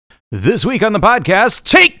This week on the podcast,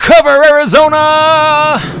 Take Cover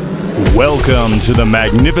Arizona! Welcome to the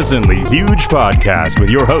Magnificently Huge Podcast with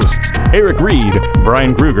your hosts, Eric Reed,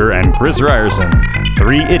 Brian Kruger, and Chris Ryerson.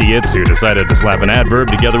 Three idiots who decided to slap an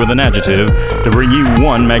adverb together with an adjective to bring you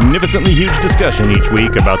one magnificently huge discussion each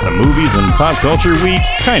week about the movies and pop culture we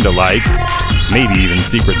kinda like, maybe even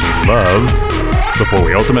secretly love, before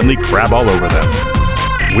we ultimately crap all over them.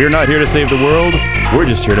 We're not here to save the world, we're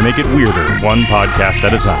just here to make it weirder, one podcast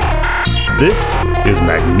at a time. This is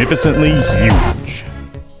Magnificently Huge.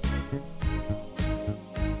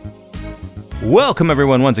 Welcome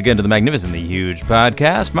everyone once again to the Magnificently Huge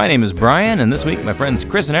podcast. My name is Brian, and this week my friends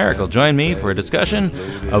Chris and Eric will join me for a discussion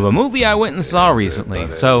of a movie I went and saw recently.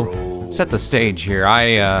 So, set the stage here.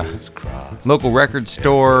 Local record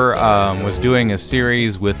store was doing a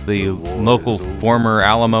series with the local former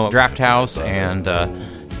Alamo Draft House, and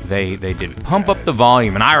they did Pump Up the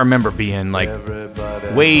Volume, and I remember being like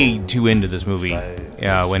way too into this movie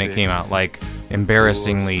when it came out, like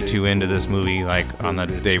embarrassingly too into this movie, like on the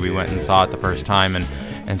day we went and saw it the first time,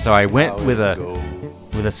 and so I went with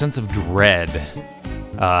a sense of dread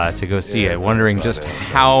to go see it, wondering just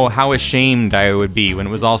how ashamed I would be when it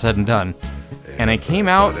was all said and done. And I came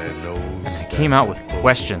out with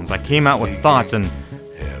questions. I came out with thoughts, and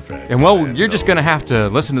well, you're just gonna have to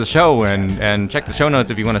listen to the show and check the show notes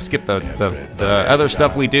if you want to skip the other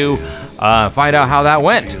stuff we do, find out how that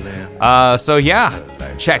went. So yeah,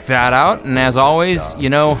 check that out. And as always, you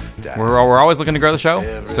know, we're always looking to grow the show.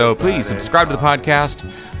 So please subscribe to the podcast,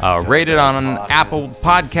 rate it on Apple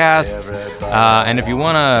Podcasts, and if you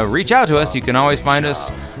want to reach out to us, you can always find us.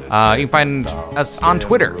 You can find us on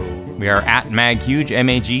Twitter. We are at MagHuge,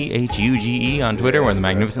 MagHuge on Twitter. We're the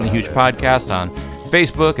Magnificently Huge Podcast on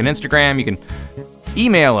Facebook and Instagram. You can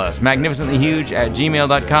email us,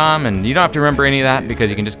 magnificentlyhuge@gmail.com, and you don't have to remember any of that because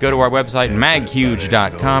you can just go to our website,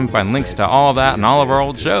 maghuge.com, find links to all of that and all of our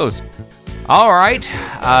old shows. All right,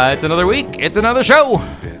 it's another week, it's another show.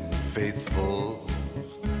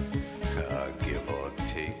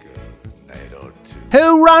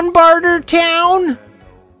 Who run Bartertown?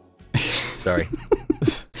 Sorry.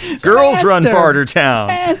 Girls run Bartertown.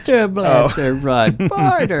 Master Blaster run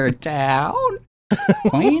Bartertown.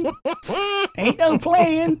 Playing? Ain't no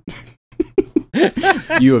playing.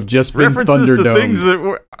 You have just been References Thunderdome. to things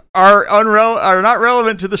that are not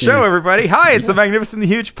relevant to the show, everybody. Hi, it's the Magnificently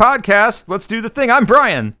Huge Podcast. Let's do the thing. I'm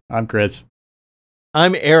Brian. I'm Chris.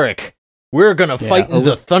 I'm Eric. We're gonna fight in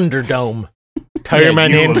the Thunderdome.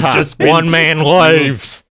 Tireman you in have top. just been- One man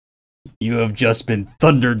lives. You have just been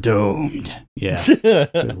Thunderdomed. Yeah.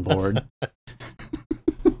 Good Lord.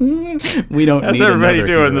 We don't How's need everybody another doing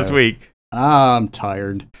hero. this week? I'm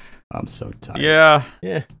tired. I'm so tired. Yeah.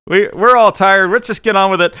 We're all tired. Let's just get on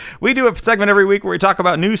with it. We do a segment every week where we talk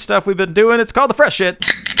about new stuff we've been doing. It's called The Fresh Shit.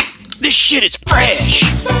 This shit is fresh.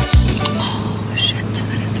 Oh shit,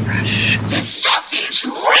 that is fresh. This stuff is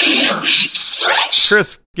really fresh.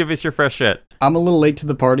 Chris, give us your fresh shit. I'm a little late to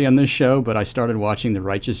the party on this show, but I started watching The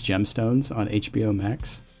Righteous Gemstones on HBO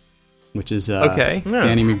Max, which is Okay.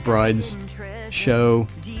 Danny McBride's show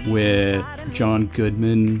with John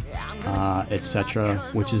Goodman, etc.,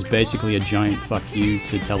 which is basically a giant fuck you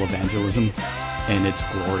to televangelism, and it's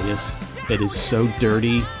glorious. It is so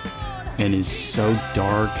dirty, and is so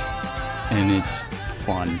dark, and it's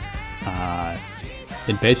fun.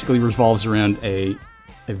 It basically revolves around a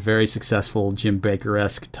very successful Jim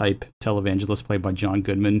Baker-esque type televangelist played by John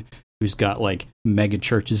Goodman, who's got like mega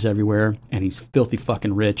churches everywhere, and he's filthy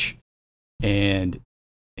fucking rich. And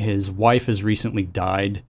his wife has recently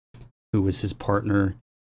died, who was his partner,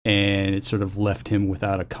 and it sort of left him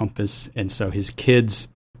without a compass. And so his kids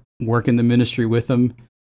work in the ministry with him,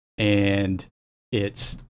 and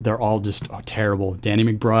they're all just terrible. Danny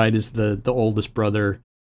McBride is the oldest brother,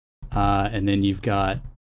 and then you've got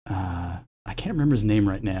I can't remember his name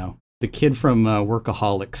right now. The kid from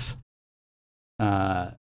Workaholics,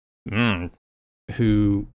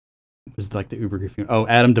 who was like the uber goofy. Oh,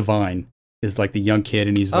 Adam Devine is like the young kid,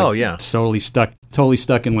 and he's like totally stuck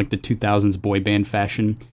in like the 2000s boy band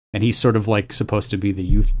fashion, and he's sort of like supposed to be the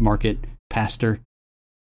youth market pastor.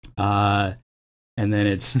 And then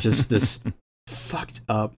it's just this fucked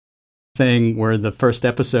up thing where the first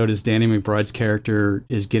episode is Danny McBride's character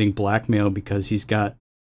is getting blackmailed because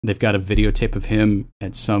they've got a videotape of him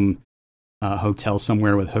at some hotel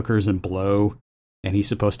somewhere with hookers and blow, and he's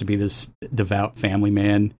supposed to be this devout family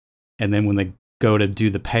man. And then when they go to do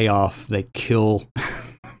the payoff, they kill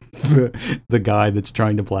the guy that's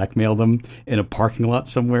trying to blackmail them in a parking lot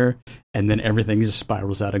somewhere, and then everything just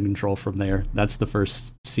spirals out of control from there. That's the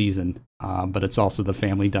first season, but it's also the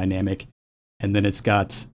family dynamic. And then it's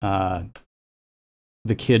got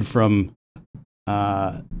the kid from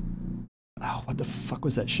what the fuck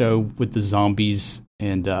was that show with the zombies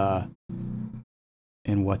and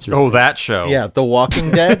what's her face? That show. Yeah, The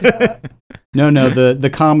Walking Dead. No, the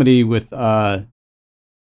comedy with Oliphant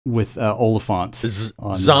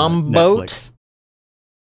on Zomboat?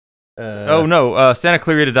 Netflix. Santa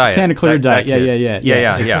Clarita Diet. Santa Clarita Diet. That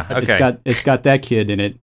Yeah. Yeah. Okay. It's got that kid in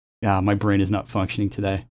it. Yeah, my brain is not functioning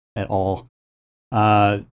today at all.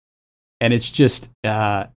 And it's just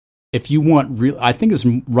if you want real, I think it's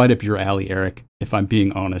right up your alley, Eric, if I'm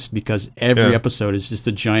being honest, because every episode is just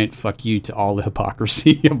a giant fuck you to all the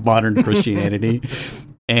hypocrisy of modern Christianity.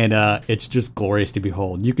 And it's just glorious to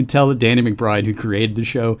behold. You can tell that Danny McBride, who created the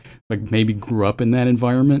show, maybe grew up in that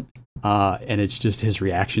environment. And it's just his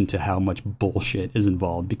reaction to how much bullshit is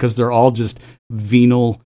involved, because they're all just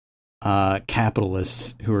venal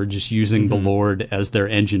capitalists who are just using the Lord as their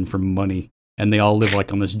engine for money. And they all live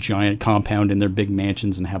on this giant compound in their big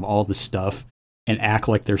mansions and have all this stuff and act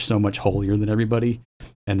like they're so much holier than everybody.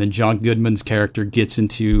 And then John Goodman's character gets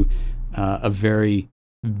into a very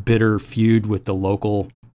bitter feud with the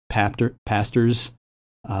local pastors.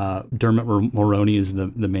 Dermot Mulroney is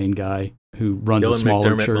the main guy who runs a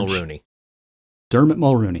smaller church. Dermot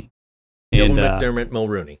Mulroney. Dylan McDermott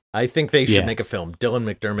Mulrooney. I think they should make a film, Dylan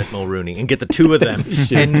McDermott Mulrooney, and get the two of them,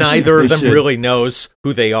 and neither of them really knows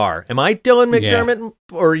who they are. Am I Dylan McDermott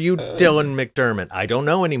or are you Dylan McDermott? I don't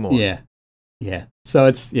know anymore. Yeah. So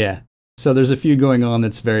So there's a few going on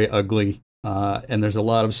that's very ugly, and there's a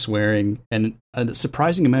lot of swearing, and a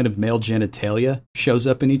surprising amount of male genitalia shows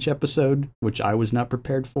up in each episode, which I was not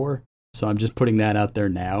prepared for. So I'm just putting that out there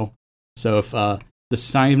now. So if the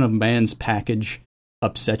Sign of Man's package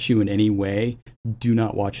upsets you in any way, do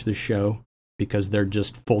not watch the show, because they're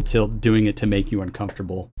just full tilt doing it to make you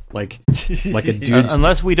uncomfortable. Like a dude's...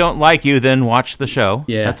 Unless we don't like you, then watch the show.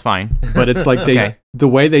 Yeah. That's fine. But it's like the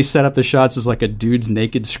way they set up the shots is like a dude's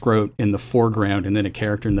naked scrot in the foreground and then a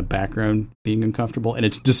character in the background being uncomfortable. And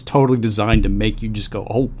it's just totally designed to make you just go,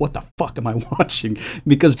 oh, what the fuck am I watching?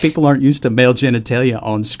 Because people aren't used to male genitalia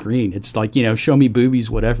on screen. It's like, show me boobies,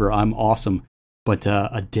 whatever, I'm awesome. But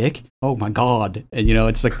a dick? Oh my God. And,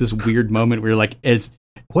 it's like this weird moment where you're like,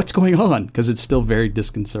 what's going on? Because it's still very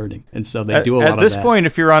disconcerting. And so they do a lot of that. At this point,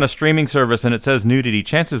 if you're on a streaming service and it says nudity,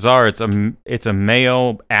 chances are it's a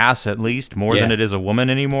male ass at least, more than it is a woman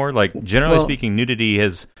anymore. Like, generally speaking, nudity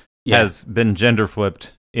has been gender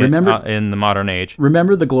flipped in the modern age.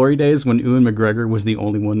 Remember the glory days when Ewan McGregor was the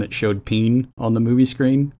only one that showed peen on the movie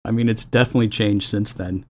screen? I mean, it's definitely changed since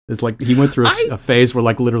then. It's like he went through a phase where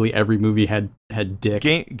like literally every movie had dick.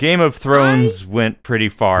 Game of Thrones went pretty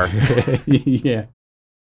far. Yeah.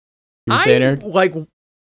 You saying, Eric?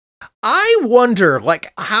 I wonder,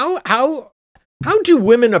 how do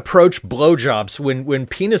women approach blowjobs when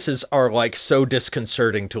penises are like so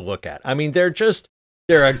disconcerting to look at? I mean, they're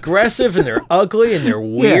aggressive and they're ugly and they're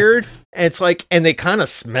weird. And it's like, and they kind of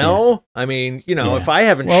smell. I mean, if I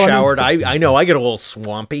haven't showered, I know I get a little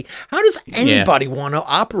swampy. How does anybody want to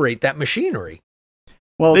operate that machinery?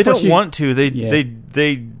 Well, they don't want to.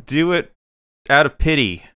 They do it out of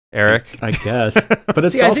pity, Eric. I guess. But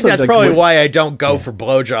it's I think that's probably why I don't go for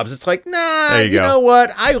blowjobs. It's like, nah, you know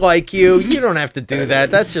what? I like you. You don't have to do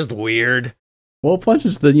that. That's just weird. Well, plus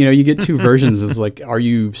it's you get two versions. It's like, are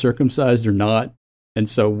you circumcised or not? And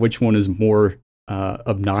so which one is more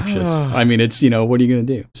obnoxious? I mean, it's, what are you going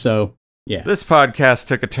to do? So, yeah. This podcast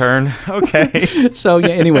took a turn. Okay. So,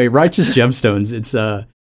 anyway, Righteous Gemstones,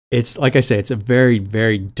 it's like I say, it's a very,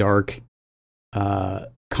 very dark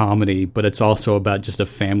comedy, but it's also about just a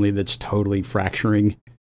family that's totally fracturing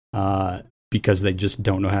because they just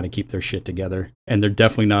don't know how to keep their shit together. And they're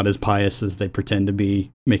definitely not as pious as they pretend to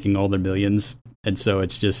be, making all their millions. And so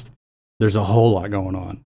it's just, there's a whole lot going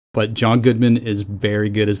on. But John Goodman is very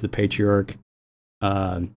good as the patriarch.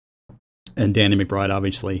 And Danny McBride,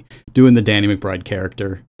 obviously, doing the Danny McBride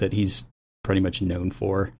character that he's pretty much known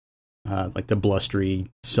for. Like the blustery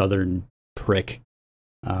southern prick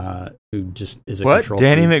who just is a control freak.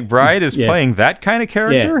 Danny McBride is playing that kind of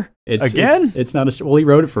character? Yeah. It's not a... Well, he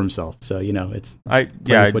wrote it for himself, so, it's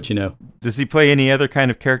what you know. Does he play any other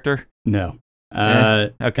kind of character? No.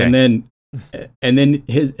 Okay. And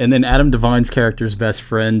then Adam Devine's character's best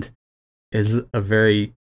friend is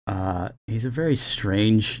he's a very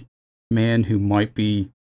strange man who might be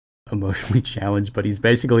emotionally challenged, but he's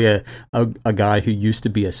basically a guy who used to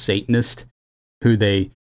be a Satanist who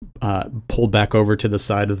they pulled back over to the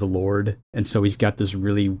side of the Lord, and so he's got this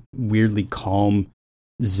really weirdly calm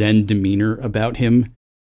Zen demeanor about him,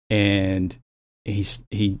 and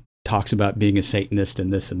he talks about being a Satanist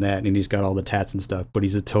and this and that, and he's got all the tats and stuff, but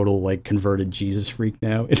he's a total like converted Jesus freak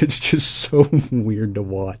now, and it's just so weird to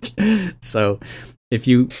watch. So if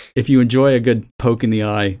you enjoy a good poke in the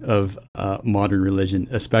eye of modern religion,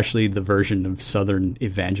 especially the version of Southern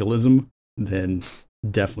evangelism, then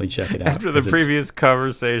definitely check it out. After the previous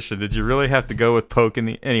conversation, did you really have to go with poke in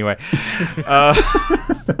the... Anyway.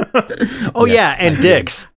 Oh, yes, yeah, and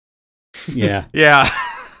dicks. Yeah. Yeah.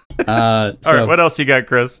 All right, what else you got,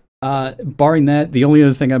 Chris? Barring that, the only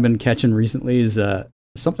other thing I've been catching recently is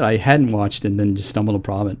something I hadn't watched and then just stumbled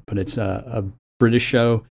upon it, but it's a British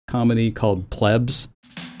show comedy called Plebs,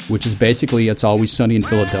 which is basically It's Always Sunny in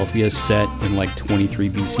Philadelphia set in like 23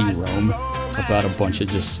 BC Rome, about a bunch of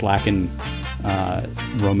just slacking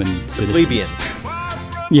Roman citizens. Plebeians.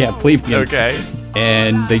 Yeah, plebeians. Okay.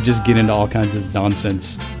 And they just get into all kinds of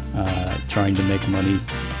nonsense trying to make money.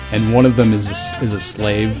 And one of them is a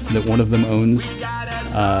slave that one of them owns,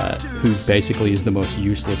 who basically is the most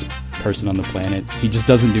useless person on the planet. He just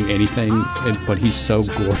doesn't do anything, but he's so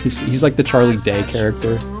glorious. He's like the Charlie Day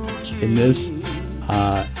character in this.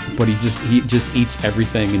 But he just eats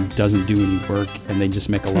everything and doesn't do any work, and they just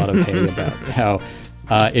make a lot of hay about how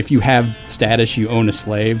if you have status, you own a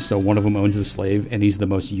slave. So one of them owns a slave, and he's the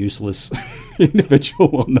most useless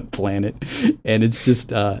individual on the planet. And it's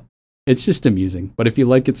just amusing. But if you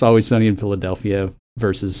like It's Always Sunny in Philadelphia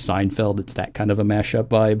versus Seinfeld, it's that kind of a mashup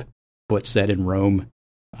vibe, but set in Rome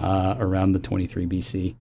around the 23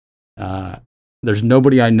 BC. There's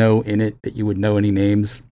nobody I know in it that you would know any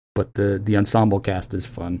names, but the ensemble cast is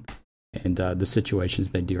fun, and the situations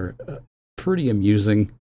they do are pretty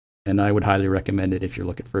amusing, and I would highly recommend it if you're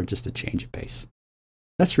looking for just a change of pace.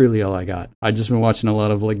 That's really all I got. I've just been watching a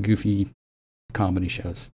lot of like goofy comedy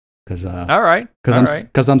shows. All right.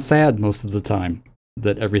 Because I'm sad most of the time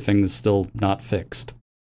that everything is still not fixed,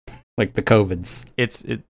 like the COVIDs. It's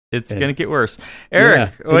going to get worse.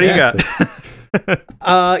 Eric, what do you got?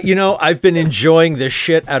 I've been enjoying the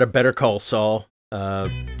shit out of Better Call Saul.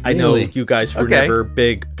 I know you guys were never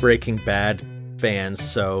big Breaking Bad fans,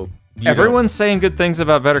 so everyone's saying good things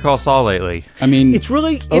about Better Call Saul lately. I mean, it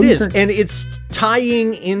is, and it's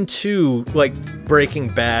tying into like Breaking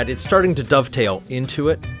Bad. It's starting to dovetail into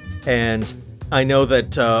it, and I know that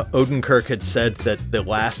Odenkirk had said that the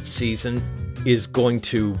last season is going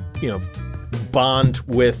to, bond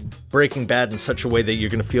with Breaking Bad in such a way that you're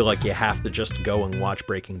going to feel like you have to just go and watch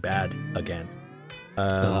Breaking Bad again.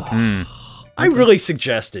 I really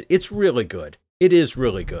suggest it. It's really good. It is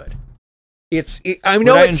really good. I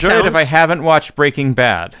know I enjoy it if I haven't watched Breaking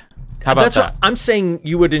Bad. How about that? I'm saying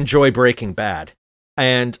you would enjoy Breaking Bad,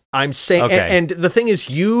 and I'm saying, and the thing is,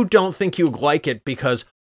 you don't think you would like it because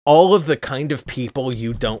all of the kind of people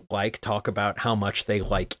you don't like talk about how much they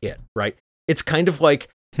like it. Right? It's kind of like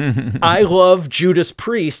I love Judas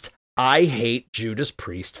Priest. I hate Judas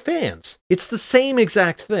Priest fans. It's the same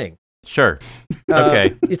exact thing. Sure.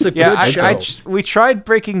 Okay. It's a good show. We tried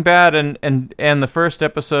Breaking Bad, and the first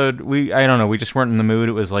episode, we just weren't in the mood.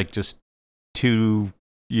 It was like just too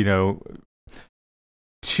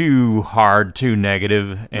hard, too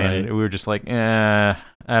negative, and we were just like, I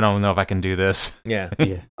don't know if I can do this. Yeah.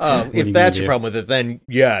 If that's your problem with it, then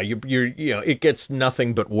it gets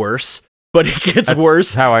nothing but worse. But it gets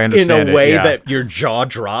worse how I understand in a way that your jaw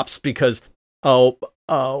drops because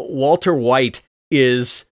Walter White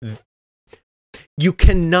is... You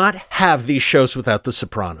cannot have these shows without The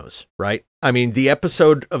Sopranos, right? I mean, the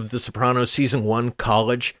episode of The Sopranos season 1,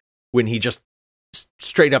 College, when he just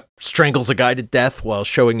straight up strangles a guy to death while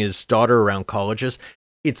showing his daughter around colleges.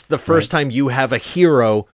 It's the first time you have a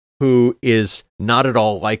hero who is not at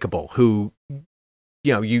all likable, who,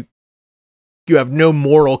 you have no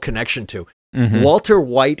moral connection to. Mm-hmm. Walter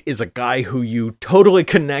White is a guy who you totally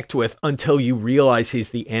connect with until you realize he's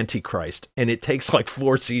the Antichrist, and it takes like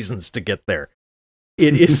 4 seasons to get there.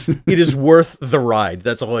 It is worth the ride.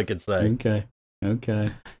 That's all I can say. Okay.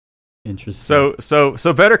 Interesting.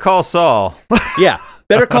 So Better Call Saul. Yeah,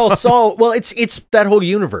 Better Call Saul. Well, it's that whole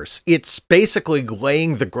universe. It's basically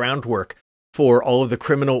laying the groundwork for all of the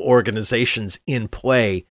criminal organizations in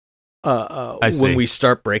play when we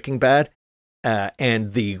start Breaking Bad.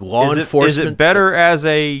 And the law enforcement. Is it better as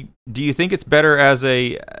a? Do you think it's better as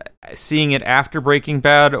a seeing it after Breaking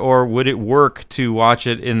Bad, or would it work to watch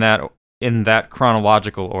it in that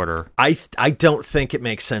chronological order? I don't think it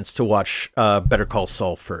makes sense to watch Better Call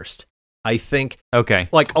Saul first. I think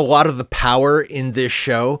like a lot of the power in this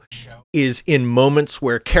show is in moments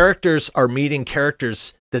where characters are meeting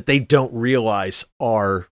characters that they don't realize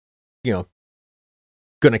are,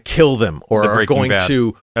 going to kill them or are going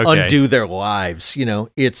to undo their lives.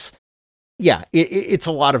 It's it's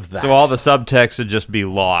a lot of that. So all the subtext would just be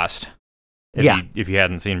lost. If you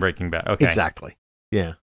hadn't seen Breaking Bad. Okay. Exactly.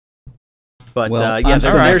 Yeah. But Well, they're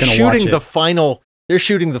gonna shooting watch the it. final. They're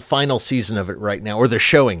shooting the final season of it right now, or they're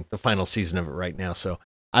showing the final season of it right now. So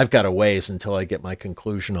I've got a ways until I get my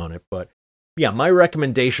conclusion on it. But yeah, my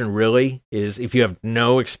recommendation really is if you have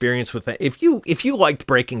no experience with that, if you liked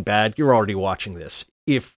Breaking Bad, you're already watching this.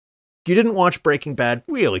 If you didn't watch Breaking Bad,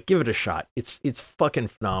 really give it a shot. It's fucking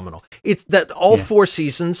phenomenal. It's that all 4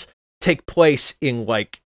 seasons take place in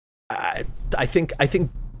like I think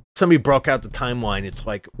somebody broke out the timeline. It's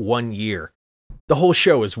like 1 year. The whole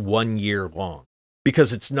show is 1 year long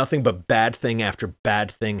because it's nothing but bad thing after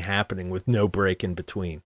bad thing happening with no break in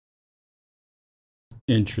between.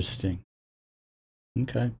 Interesting.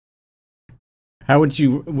 Okay. How would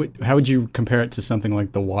you compare it to something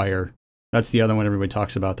like The Wire? That's the other one everybody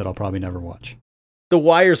talks about that I'll probably never watch. The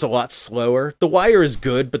Wire's a lot slower. The Wire is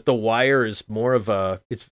good, but The Wire is more of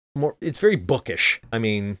it's very bookish. I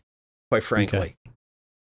mean, quite frankly. Okay.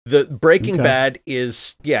 The Breaking Bad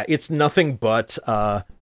is, it's nothing but, I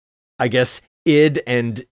guess, id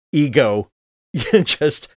and ego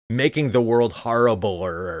just making the world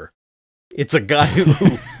horribler. It's a guy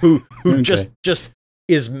who Okay. just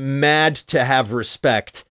is mad to have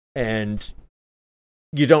respect, and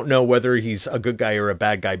you don't know whether he's a good guy or a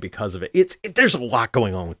bad guy because of it. There's a lot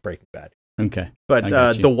going on with Breaking Bad. Okay. But I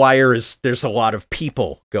got you. The Wire there's a lot of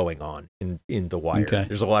people going on in The Wire. Okay.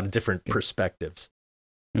 There's a lot of different perspectives.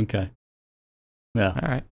 Okay. Yeah. All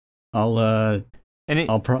right.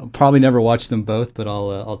 I'll probably never watch them both, but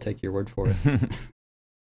I'll take your word for it.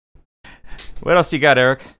 What else you got,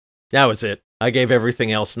 Eric? That was it. I gave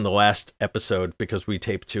everything else in the last episode because we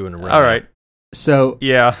taped 2 in a row. All right. So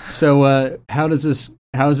Yeah. So how is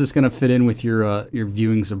this going to fit in with your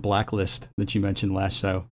viewings of Blacklist that you mentioned last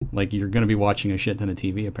show? Like you're going to be watching a shit ton of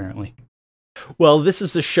TV apparently. Well, this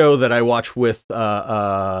is the show that I watch with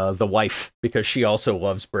the wife because she also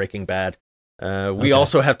loves Breaking Bad. We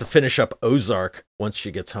also have to finish up Ozark once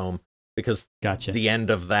she gets home because Gotcha. the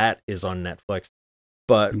end of that is on Netflix.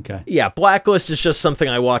 But Okay. yeah, Blacklist is just something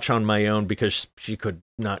I watch on my own because she could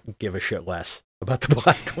not give a shit less about the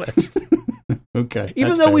Blacklist. Okay. Even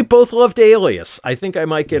that's though fair. we both loved Alias, I think I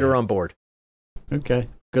might get her on board. Okay.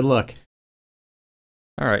 Good luck.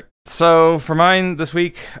 All right. So for mine this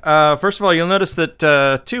week, first of all, you'll notice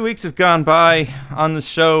that 2 weeks have gone by on this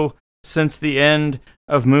show since the end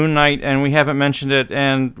of Moon Knight, and we haven't mentioned it,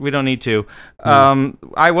 and we don't need to.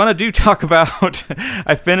 I want to talk about.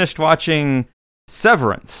 I finished watching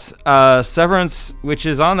Severance. Severance, which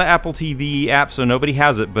is on the Apple TV app, so nobody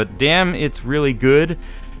has it, but damn, it's really good.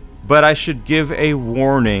 But I should give a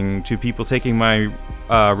warning to people taking my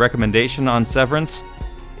recommendation on Severance.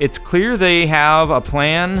 It's clear they have a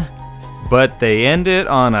plan, but they end it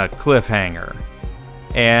on a cliffhanger.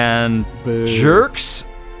 And Boo. jerks,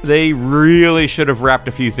 they really should have wrapped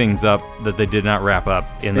a few things up that they did not wrap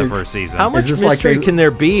up in the first season. How much this like mystery they- can there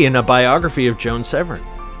be in a biography of Joan Severin?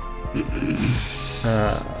 Did Oh, they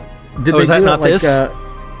is that do it not like, this?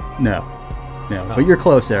 No, but you're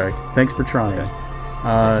close, Eric. Thanks for trying.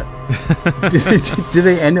 Do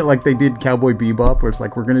they end it like they did Cowboy Bebop, where it's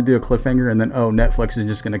like we're gonna do a cliffhanger and then Netflix is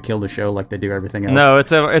just gonna kill the show like they do everything else? No,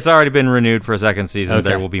 it's already been renewed for a second season. Okay.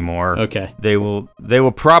 There will be more. Okay. They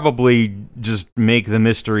will probably just make the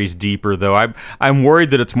mysteries deeper, though. I'm worried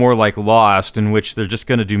that it's more like Lost, in which they're just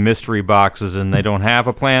going to do mystery boxes and they don't have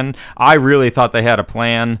a plan. I really thought they had a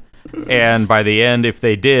plan, and by the end, if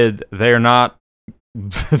they did, they're not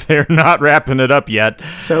wrapping it up yet.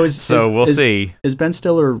 So we'll see. Is Ben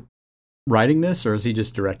Stiller writing this, or is he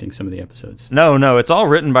just directing some of the episodes? No, it's all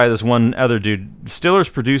written by this one other dude. Stiller's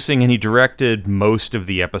producing, and he directed most of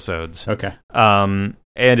the episodes. Okay. And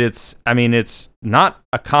it's not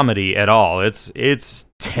a comedy at all. It's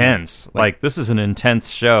tense. Like this is an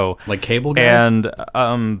intense show. Like Cable Guy?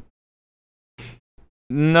 And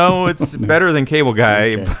no, it's better than Cable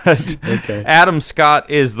Guy, Okay. but Okay. Adam Scott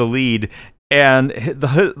is the lead, and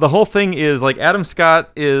the whole thing is like Adam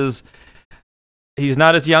Scott is. He's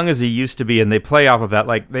not as young as he used to be, and they play off of that.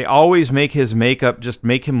 Like, they always make his makeup just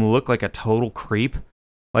make him look like a total creep.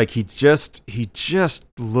 Like, he just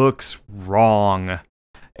looks wrong.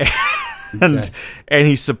 And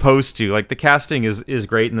he's supposed to. Like, the casting is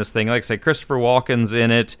great in this thing. Like I say, Christopher Walken's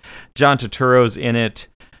in it. John Turturro's in it.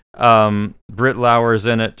 Britt Lauer's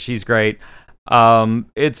in it. She's great.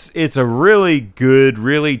 It's a really good,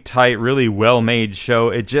 really tight, really well-made show.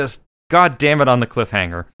 It just, God damn it, on the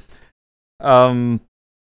cliffhanger.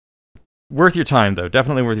 Worth your time though.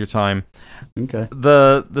 Definitely worth your time. Okay.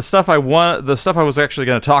 The stuff I was actually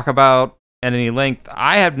going to talk about at any length.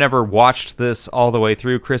 I have never watched this all the way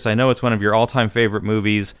through. Chris, I know it's one of your all-time favorite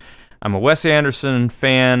movies. I'm a Wes Anderson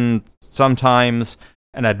fan sometimes,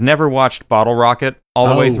 and I'd never watched Bottle Rocket all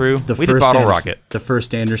the way through. We did Bottle Rocket. The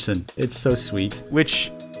first Anderson. It's so sweet.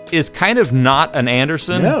 Which is kind of not an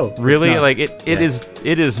Anderson. No, really. not. Like it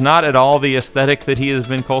is not at all the aesthetic that he has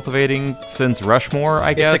been cultivating since Rushmore,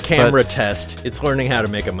 I guess. It's a camera test. It's learning how to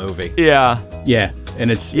make a movie. Yeah. Yeah. And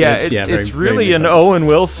it's really an Owen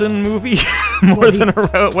Wilson movie more than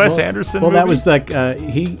a Wes Anderson movie. Well, that was like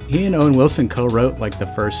he and Owen Wilson co-wrote like the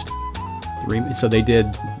first 3. So they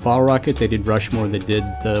did Bottle Rocket, they did Rushmore, they did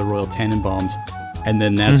the Royal Tenenbaums, and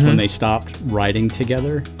then that's when they stopped writing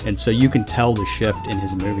together. And so you can tell the shift in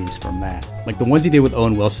his movies from that. Like the ones he did with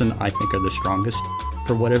Owen Wilson, I think are the strongest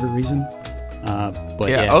for whatever reason.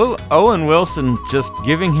 Owen Wilson just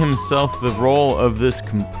giving himself the role of this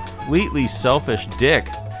completely selfish dick.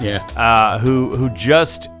 Yeah. Who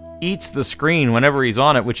just eats the screen whenever he's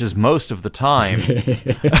on it, which is most of the time.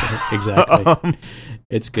 Exactly.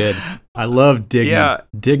 It's good. I love Dignan. Yeah.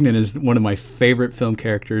 Dignan is one of my favorite film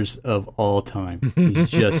characters of all time.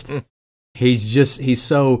 He's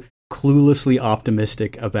so cluelessly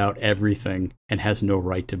optimistic about everything and has no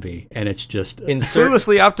right to be. And it's just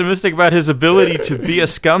cluelessly optimistic about his ability to be a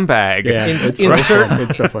scumbag. Yeah,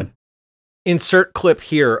 it's so fun. Insert clip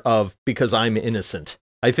here of Because I'm Innocent.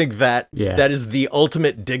 I think that is the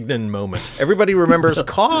ultimate Dignan moment. Everybody remembers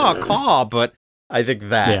caw, but I think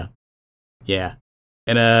that. Yeah.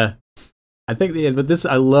 And I think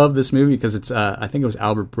I love this movie because it's I think it was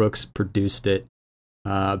Albert Brooks produced it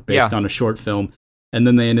based on a short film, and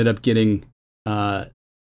then they ended up getting a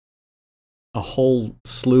whole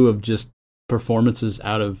slew of just performances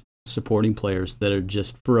out of supporting players that are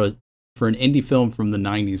just for an indie film from the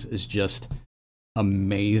 90s is just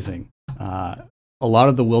amazing. A lot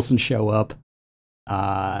of the Wilsons show up,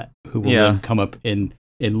 who will then come up in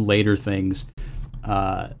later things.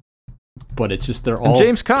 But it's just they're all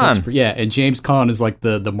James Caan. And James Caan is like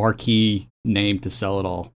the marquee name to sell it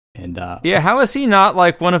all. And how is he not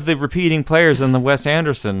like one of the repeating players in the Wes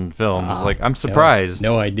Anderson films? I'm surprised.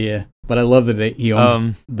 No idea. But I love that he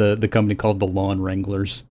owns the company called the Lawn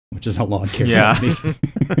Wranglers, which is a lawn care company.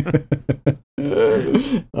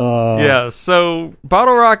 So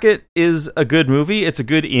Bottle Rocket is a good movie. It's a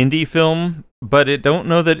good indie film, but I don't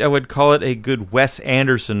know that I would call it a good Wes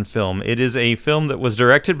Anderson film. It is a film that was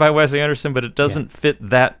directed by Wes Anderson, but it doesn't fit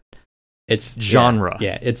that genre.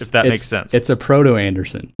 If that makes sense. It's a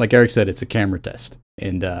proto-Anderson. Like Eric said, it's a camera test.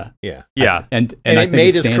 And and I it think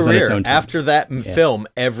made it stands his on career. its own terms. After that film,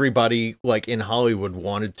 everybody like in Hollywood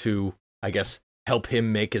wanted to, I guess, help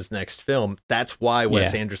him make his next film. That's why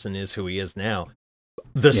Wes Anderson is who he is now.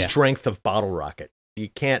 The strength of Bottle Rocket. You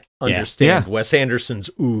can't understand Wes Anderson's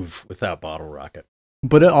oeuvre without Bottle Rocket.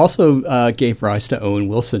 But it also gave rise to Owen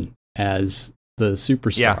Wilson as the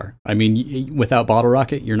superstar. Yeah. I mean, without Bottle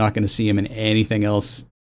Rocket, you're not going to see him in anything else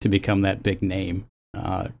to become that big name.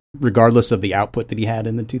 Regardless of the output that he had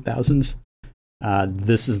in the 2000s,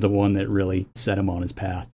 this is the one that really set him on his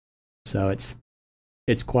path. So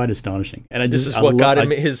it's quite astonishing. And this is what got him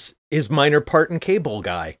his minor part in Cable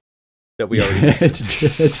Guy that we already know.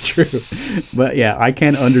 It's true. But yeah, I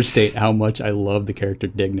can't understate how much I love the character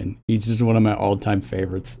Dignan. He's just one of my all-time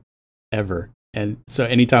favorites ever. And so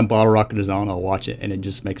anytime Bottle Rocket is on, I'll watch it, and it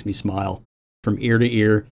just makes me smile from ear to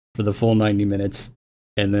ear for the full 90 minutes,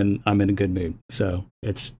 and then I'm in a good mood. So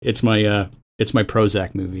it's my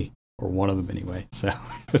Prozac movie, or one of them anyway. So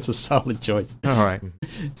it's a solid choice. All right.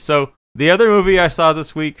 So the other movie I saw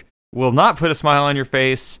this week will not put a smile on your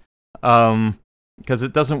face, because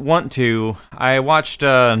it doesn't want to. I watched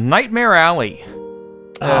Nightmare Alley.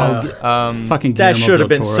 Fucking that Guillermo should have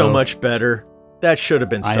del been Toro. so much better. That should have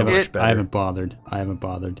been so much better. I haven't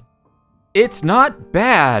bothered. It's not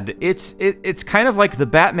bad. It's kind of like the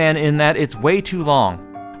Batman in that it's way too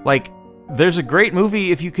long. Like, there's a great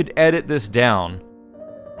movie if you could edit this down.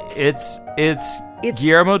 It's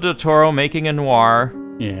Guillermo del Toro making a noir.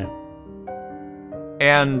 Yeah.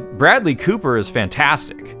 And Bradley Cooper is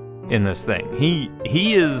fantastic in this thing. He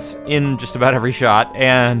is in just about every shot,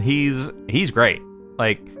 and he's great.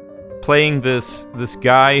 Like, playing this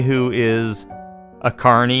guy who is a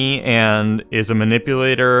carny and is a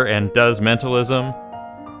manipulator and does mentalism.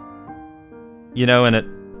 You know, and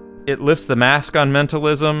it lifts the mask on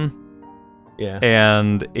mentalism. Yeah.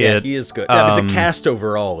 And he is good. But the cast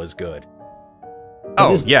overall is good.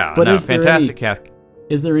 Fantastic cast.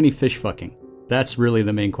 Is there any fish fucking? That's really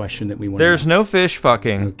the main question that we want. There's no fish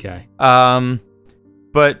fucking. Okay.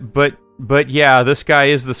 But yeah, this guy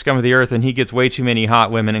is the scum of the earth, and he gets way too many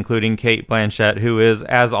hot women, including Cate Blanchett, who is,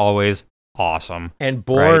 as always, awesome. And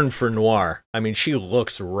born for noir. I mean, she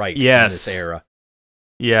looks right in this era.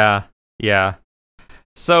 Yeah.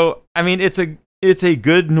 So, I mean, it's a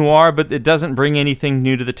good noir, but it doesn't bring anything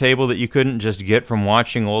new to the table that you couldn't just get from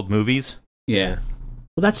watching old movies. Yeah.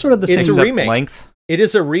 Well, that's sort of the same. It's a remake. Length. It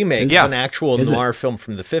is a remake of an actual noir film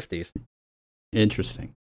from the 50s.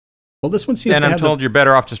 Interesting. Well, this one seems and I'm told you're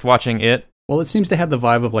better off just watching it. Well, it seems to have the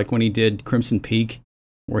vibe of like when he did Crimson Peak,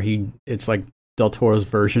 where it's like Del Toro's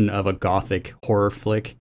version of a gothic horror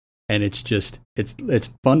flick, and it's just it's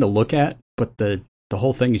fun to look at, but the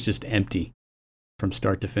whole thing is just empty from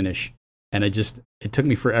start to finish. And it took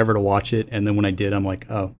me forever to watch it, and then when I did, I'm like,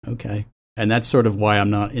 oh, okay. And that's sort of why I'm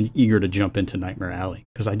not eager to jump into Nightmare Alley,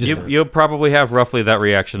 because I just you'll probably have roughly that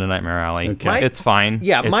reaction to Nightmare Alley. Okay. It's fine.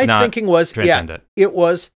 Yeah, my thinking was it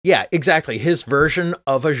was exactly his version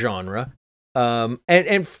of a genre.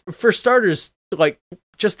 And for starters, like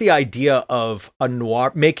just the idea of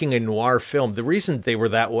making a noir film. The reason they were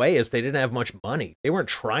that way is they didn't have much money. They weren't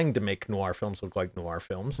trying to make noir films look like noir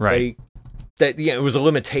films. Right. It was a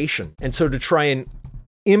limitation, and so to try and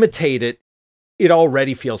imitate it, it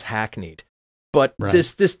already feels hackneyed. But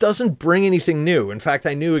this doesn't bring anything new. In fact,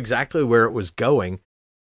 I knew exactly where it was going.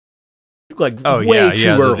 Way too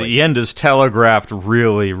early. The end is telegraphed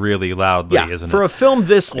really, really loudly, isn't it? For a film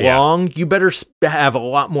this long, you better have a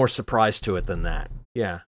lot more surprise to it than that.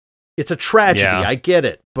 Yeah. It's a tragedy, I get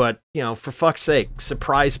it. But, for fuck's sake,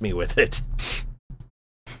 surprise me with it.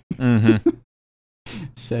 Mm-hmm.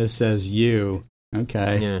 So says you.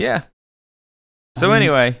 Okay. Yeah. So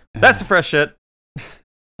anyway, that's the fresh shit.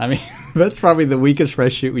 I mean, that's probably the weakest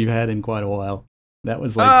fresh shit we've had in quite a while. That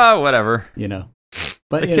was like... whatever.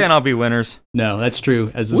 But they can't all be winners. No, that's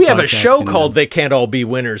true. We have a show called They Can't All Be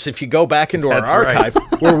Winners. If you go back into our archive,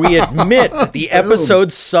 where we admit that the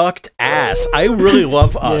episode sucked ass. I really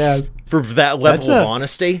love us for that level of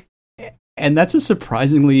honesty. And that's a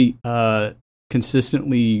surprisingly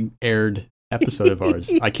consistently aired episode of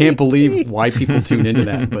ours. I can't believe why people tune into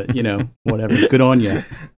that, but whatever. Good on you.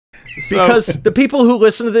 Because the people who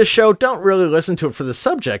listen to this show don't really listen to it for the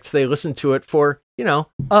subjects. They listen to it for,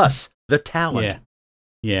 us, the talent.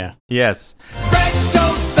 Yeah. Yes.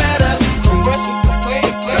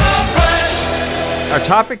 Our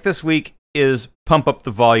topic this week is Pump Up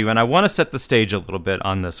the Volume, and I want to set the stage a little bit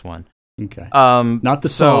on this one. Okay. Not the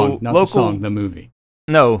song, the song, the movie.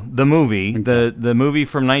 No, the movie, okay. the movie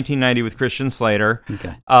from 1990 with Christian Slater.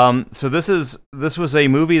 Okay. So this was a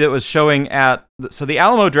movie that was showing so the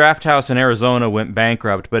Alamo Drafthouse in Arizona went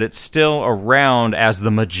bankrupt, but it's still around as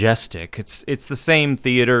the Majestic. It's the same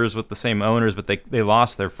theaters with the same owners, but they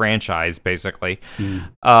lost their franchise basically.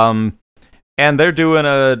 Mm. And they're doing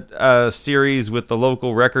a series with the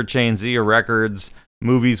local record chain Zia Records,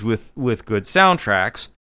 movies with good soundtracks.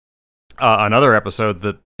 Another episode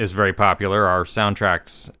that is very popular, our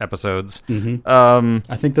soundtracks episodes.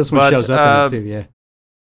 Mm-hmm. I think this one shows up in it too,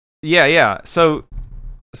 Yeah. So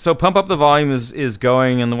Pump Up the Volume is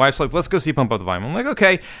going, and the wife's like, let's go see Pump Up the Volume. I'm like,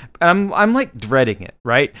 okay. And I'm like dreading it,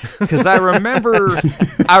 right? Because I remember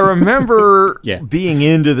being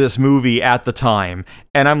into this movie at the time,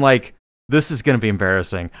 and I'm like, this is going to be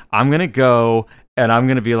embarrassing. I'm going to go, and I'm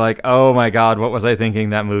going to be like, oh my God, what was I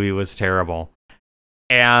thinking? That movie was terrible.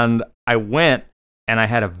 And I went, and I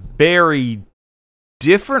had a very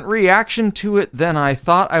different reaction to it than I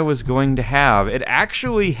thought I was going to have. It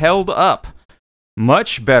actually held up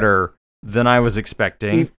much better than I was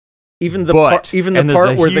expecting. Even the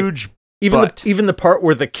part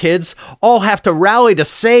where the kids all have to rally to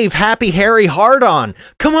save Happy Harry Hard-On.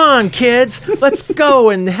 Come on, kids, let's go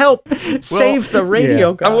and help save the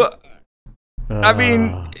radio guy. I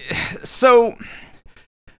mean, so.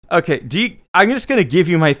 Okay, I'm just going to give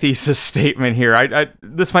you my thesis statement here.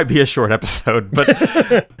 This might be a short episode, but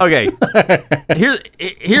okay.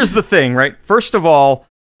 Here's the thing, right? First of all,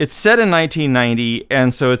 it's set in 1990,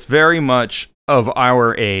 and so it's very much of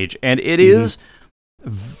our age, and it is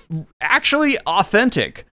actually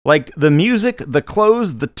authentic. Like the music, the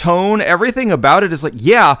clothes, the tone, everything about it is like,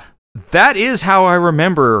 yeah, that is how I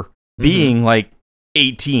remember being like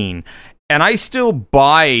 18, and I still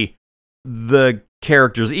buy the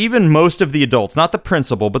characters, even most of the adults, not the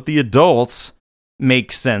principal, but the adults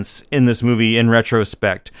make sense in this movie in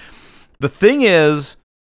retrospect. The thing is,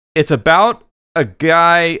 it's about a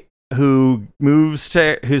guy who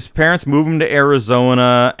his parents move him to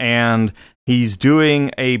Arizona, and he's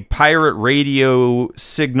doing a pirate radio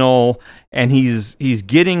signal, and he's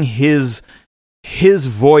getting his his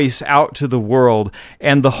voice out to the world.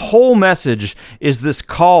 And the whole message is this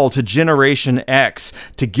call to Generation X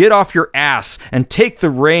to get off your ass and take the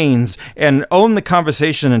reins and own the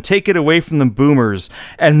conversation and take it away from the boomers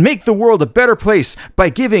and make the world a better place by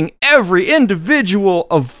giving every individual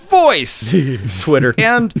a voice. Twitter.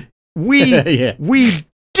 And we Yeah. we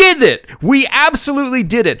did it. We absolutely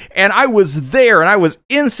did it. And I was there, and I was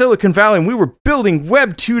in Silicon Valley, and we were building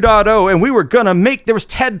Web 2.0, and we were going to there was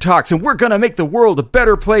TED Talks, and we're going to make the world a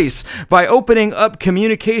better place by opening up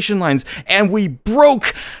communication lines. And we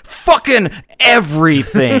broke fucking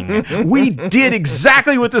everything. We did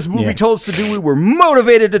exactly what this movie told us to do. We were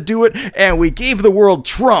motivated to do it, and we gave the world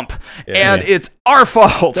Trump. And it's our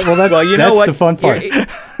fault. Well, that's the fun part.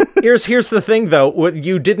 Here's the thing, though. What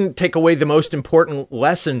you didn't take away the most important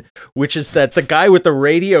lesson, which is that the guy with the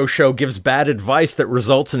radio show gives bad advice that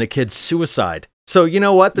results in a kid's suicide. So you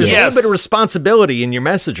know what? There's a little bit of responsibility in your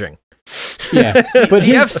messaging. Yeah, but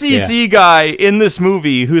the FCC guy in this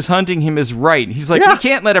movie who's hunting him is right. He's like, we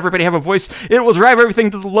can't let everybody have a voice. It will drive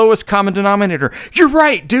everything to the lowest common denominator. You're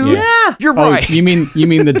right, dude. Yeah, you're right. You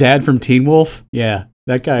mean the dad from Teen Wolf? Yeah,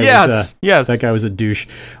 that guy. Yes. That guy was a douche.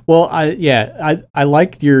 Well, I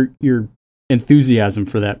like your enthusiasm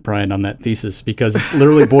for that, Brian, on that thesis, because it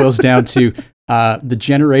literally boils down to the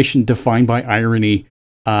generation defined by irony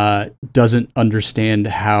doesn't understand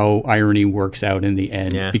how irony works out in the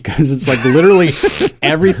end, because it's like literally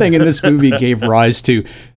everything in this movie gave rise to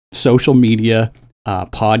social media,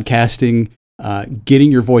 podcasting,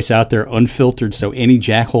 getting your voice out there unfiltered so any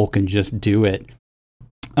jackhole can just do it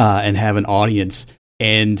and have an audience.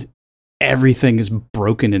 And everything is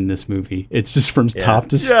broken in this movie. It's just from top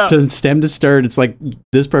to stem to stern. It's like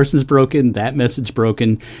this person's broken, that message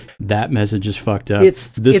broken, that message is fucked up.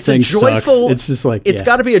 This thing sucks. It's just like it's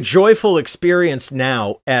got to be a joyful experience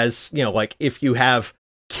now, as you know, like if you have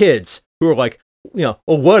kids who are like, you know,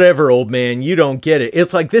 oh, whatever, old man, you don't get it.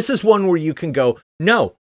 It's like this is one where you can go,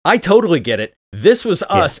 no, I totally get it. This was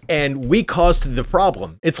us, and we caused the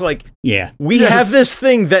problem. It's like, we have this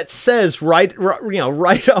thing that says right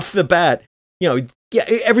off the bat,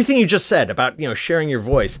 everything you just said about, sharing your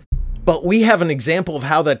voice. But we have an example of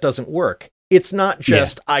how that doesn't work. It's not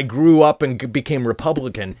just I grew up and became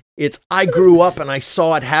Republican. It's I grew up and I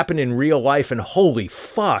saw it happen in real life, and holy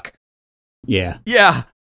fuck. Yeah.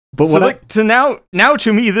 But so now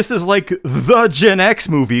to me, this is like the Gen X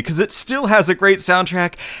movie, because it still has a great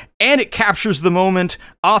soundtrack, and it captures the moment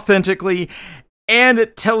authentically, and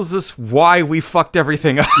it tells us why we fucked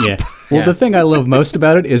everything up. Yeah. Well, the thing I love most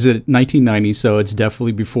about it is that 1990, so it's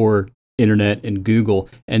definitely before internet and Google,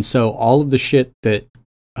 and so all of the shit that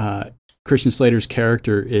Christian Slater's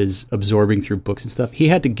character is absorbing through books and stuff, he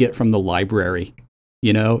had to get from the library.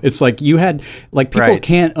 It's like you had, like, people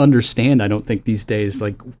can't understand, I don't think these days,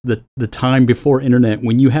 like the time before internet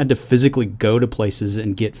when you had to physically go to places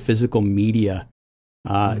and get physical media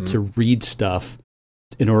to read stuff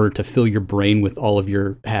in order to fill your brain with all of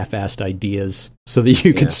your half-assed ideas so that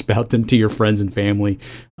you could spout them to your friends and family,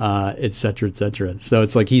 et cetera, et cetera. So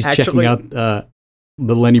it's like he's checking out the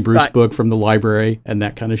Lenny Bruce book from the library and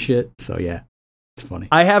that kind of shit. So yeah, it's funny.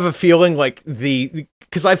 I have a feeling like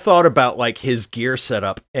because I've thought about like his gear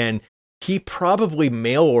setup, and he probably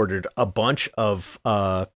mail ordered a bunch of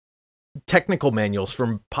technical manuals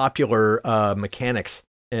from popular mechanics,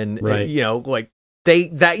 and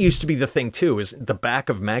that used to be the thing too. Is the back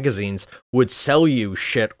of magazines would sell you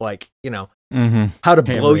shit like how to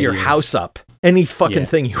blow your house up, any fucking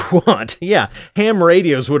thing you want. Yeah, ham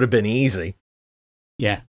radios would have been easy.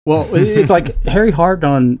 Yeah. Well, it's like Harry Hart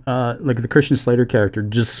on like the Christian Slater character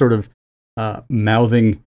just sort of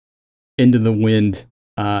mouthing into the wind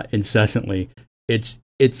incessantly. It's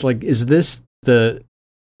like, is this the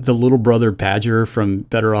little brother Badger from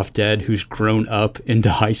Better Off Dead who's grown up into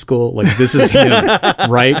high school? Like, this is him,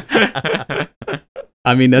 right?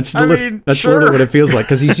 I mean, that's literally what it feels like,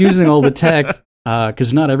 because he's using all the tech,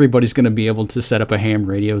 because not everybody's going to be able to set up a ham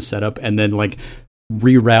radio setup and then like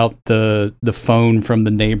reroute the phone from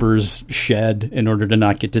the neighbor's shed in order to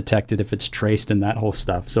not get detected if it's traced and that whole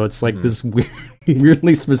stuff. So it's like this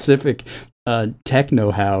weirdly specific tech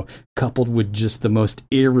know-how coupled with just the most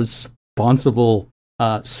irresponsible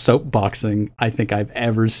soapboxing I think I've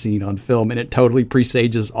ever seen on film. And it totally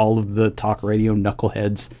presages all of the talk radio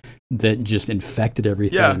knuckleheads that just infected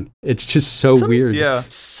everything. Yeah. It's just so weird. Yeah.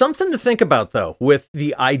 Something to think about, though, with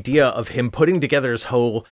the idea of him putting together his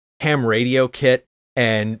whole ham radio kit.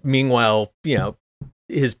 And meanwhile,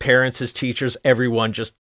 his parents, his teachers, everyone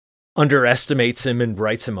just underestimates him and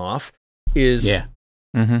writes him off.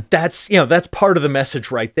 That's part of the message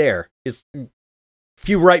right there. Is if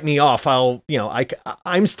you write me off,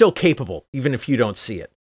 I'm still capable, even if you don't see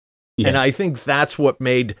it. Yeah. And I think that's what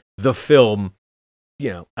made the film,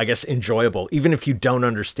 I guess enjoyable, even if you don't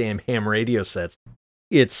understand ham radio sets.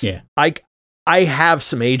 It's I have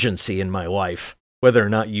some agency in my life, whether or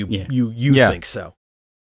not you think so.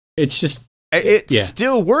 It's just it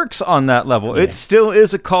still works on that level. It still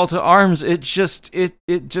is a call to arms. It just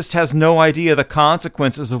has no idea the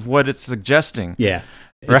consequences of what it's suggesting. Yeah.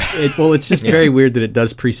 Right. It's just very weird that it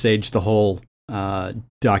does presage the whole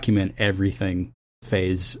document everything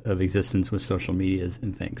phase of existence with social media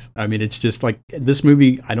and things. I mean, it's just like this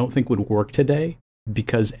movie I don't think would work today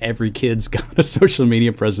because every kid's got a social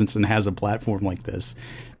media presence and has a platform like this.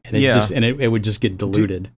 And it would just get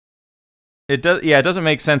diluted. It does. Yeah, it doesn't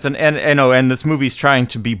make sense. And this movie's trying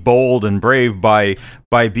to be bold and brave by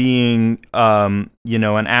being an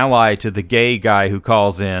ally to the gay guy who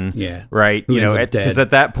calls in. Yeah. Right. Because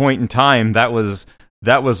at that point in time, that was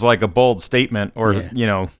like a bold statement, or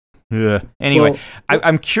Anyway,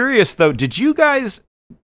 I'm curious though. Did you guys?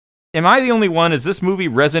 Am I the only one? Is this movie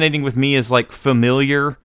resonating with me as like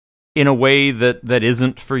familiar in a way that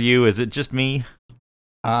isn't for you? Is it just me?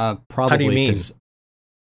 Probably. How do you mean?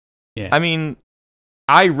 Yeah. I mean,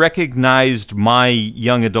 I recognized my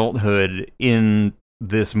young adulthood in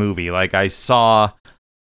this movie. Like I saw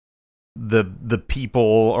the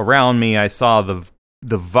people around me. I saw the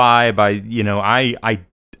vibe.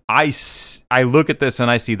 I look at this and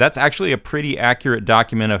I see that's actually a pretty accurate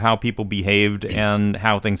document of how people behaved and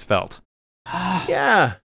how things felt.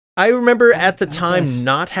 Yeah. I remember at the time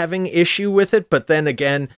not having issue with it, but then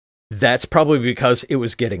again, that's probably because it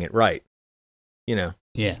was getting it right. Yeah.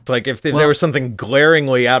 It's like if there was something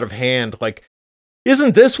glaringly out of hand, like,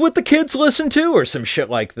 isn't this what the kids listen to? Or some shit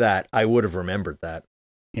like that, I would have remembered that.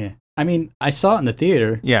 Yeah. I mean, I saw it in the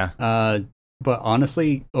theater. Yeah. But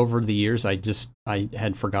honestly, over the years, I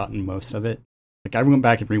had forgotten most of it. Like, I went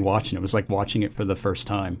back and rewatched it. It was like watching it for the first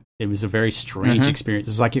time. It was a very strange experience.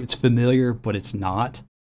 It's like it's familiar, but it's not.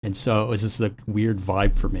 And so it was just a weird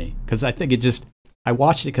vibe for me. Because I think I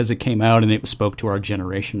watched it because it came out and it spoke to our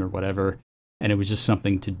generation or whatever. And it was just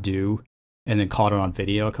something to do. And then caught it on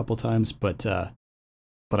video a couple times. But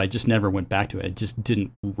I just never went back to it. It just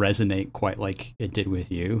didn't resonate quite like it did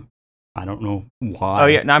with you. I don't know why. Oh,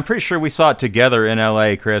 yeah. No, I'm pretty sure we saw it together in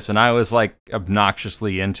LA, Chris, and I was like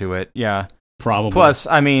obnoxiously into it. Yeah. Probably. Plus,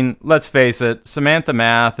 I mean, let's face it, Samantha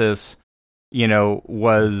Mathis,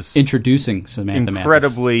 was introducing Samantha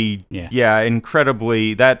incredibly, Mathis.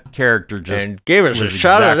 Incredibly, that character just and gave us a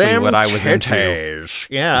shot at them what I was into.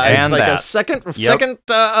 Yeah, and it's like that. a second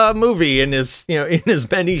movie in his in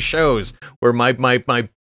his many shows where my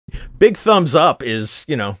big thumbs up is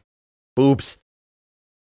boobs.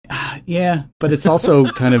 Yeah, but it's also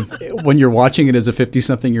kind of when you're watching it as a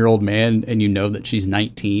 50-something-year-old man and you know that she's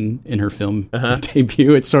 19 in her film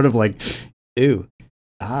debut, it's sort of like, ew,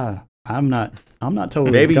 I'm not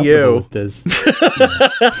totally maybe comfortable you with this.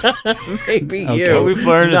 Maybe okay. you. What we've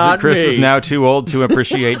learned is that Chris me. is now too old to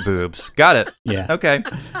appreciate boobs. Got it. Yeah. Okay.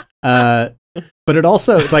 But it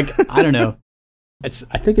also, like, I don't know. I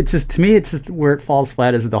think it's just, to me, it's just where it falls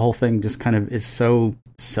flat is the whole thing just kind of is so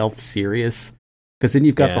self-serious. Because then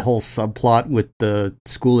you've got the whole subplot with the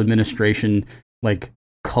school administration, like,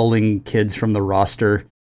 culling kids from the roster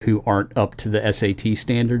who aren't up to the SAT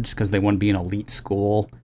standards because they want to be an elite school.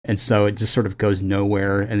 And so it just sort of goes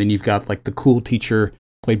nowhere. And then you've got, like, the cool teacher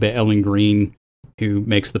played by Ellen Greene who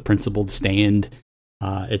makes the principal stand,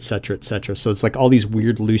 et cetera, et cetera. So it's like all these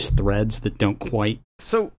weird loose threads that don't quite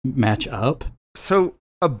match up. So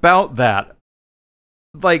about that,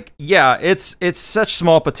 like, yeah, it's such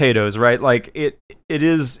small potatoes, right? Like it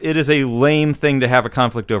is a lame thing to have a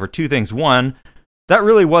conflict over. Two things. One, that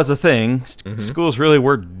really was a thing. Schools really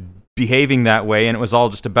were behaving that way, and it was all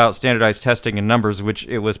just about standardized testing and numbers, which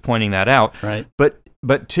it was pointing that out. Right.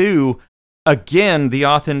 But two, again, the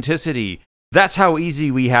authenticity. That's how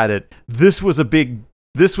easy we had it. This was the big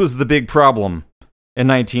problem in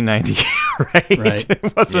 1990, right?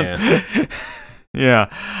 It wasn't. Yeah.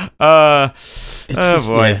 Oh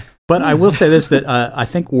boy. Yeah. But I will say this, that I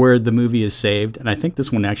think where the movie is saved, and I think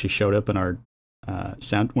this one actually showed up in our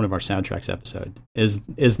one of our soundtracks episode, is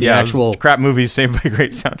the actual crap movies saved by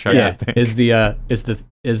great soundtracks. Yeah, I think.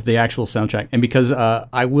 is the actual soundtrack, and because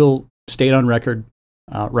I will state on record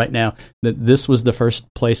right now that this was the first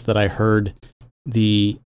place that I heard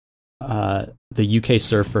the UK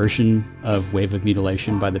surf version of Wave of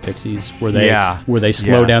Mutilation by the Pixies, where they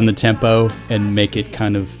slow down the tempo and make it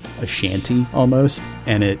kind of a shanty almost,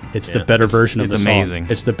 and it's the better version of the song. It's amazing.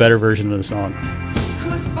 It's the better version of the song.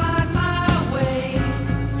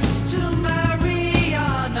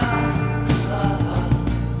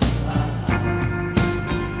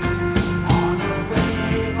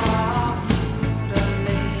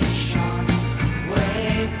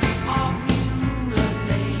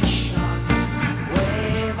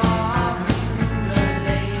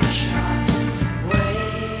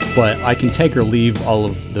 But I can take or leave all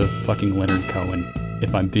of the fucking Leonard Cohen,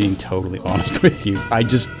 if I'm being totally honest with you. I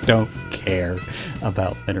just don't care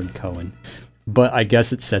about Leonard Cohen. But I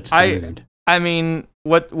guess it sets the mood. I mean,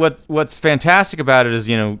 what's fantastic about it is,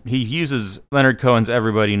 he uses Leonard Cohen's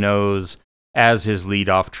Everybody Knows as his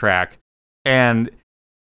lead-off track, and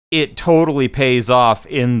it totally pays off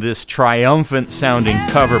in this triumphant-sounding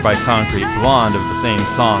cover by Concrete Blonde of the same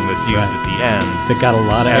song that's used at the end. That got a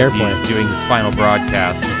lot of airplay. As he's doing his final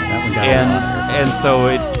broadcast. That one got a lot of airplay. And so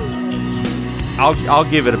I'll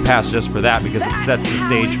give it a pass just for that, because it sets the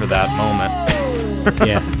stage for that moment.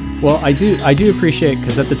 Yeah. Well, I do appreciate,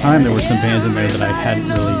 because at the time there were some bands in there that I hadn't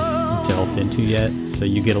really delved into yet. So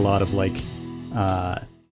you get a lot of I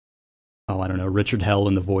don't know, Richard Hell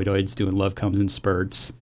and the Voidoids doing Love Comes in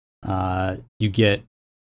Spurts. You get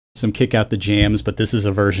some Kick Out the Jams, but this is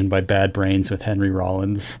a version by Bad Brains with Henry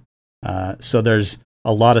Rollins. So there's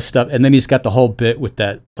a lot of stuff. And then he's got the whole bit with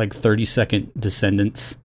that 30-second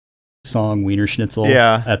Descendants song, Wiener Schnitzel,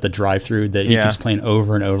 at the drive-thru that he keeps playing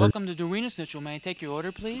over and over. Welcome to the Wiener Schnitzel. May I take your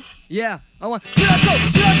order, please? Yeah, I want...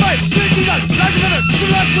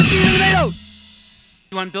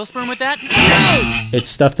 You want Bill Sperm with that? It's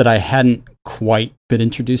stuff that I hadn't quite been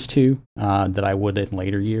introduced to that I would in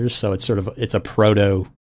later years. So it's it's a proto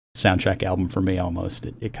soundtrack album for me almost.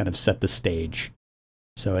 It kind of set the stage.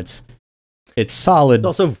 So it's solid.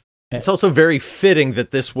 It's also very fitting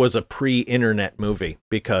that this was a pre-internet movie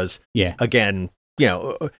because, again,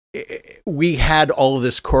 we had all of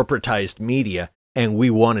this corporatized media and we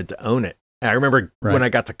wanted to own it. And I remember when I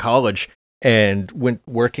got to college and went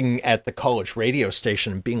working at the college radio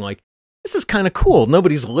station and being like, this is kind of cool.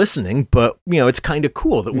 Nobody's listening, but, it's kind of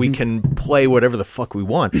cool that we can play whatever the fuck we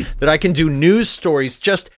want. That I can do news stories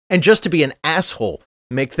just to be an asshole,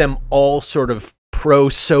 make them all sort of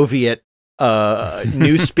pro-Soviet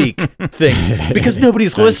newspeak thing because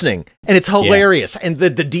nobody's listening. And it's hilarious. And the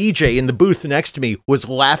DJ in the booth next to me was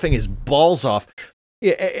laughing his balls off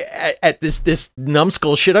at this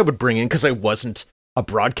numbskull shit I would bring in because I wasn't a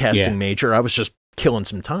broadcasting major. I was just killing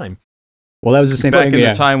some time. Well, that was the same back thing. in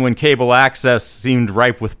the time when cable access seemed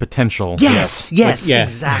ripe with potential. Yes,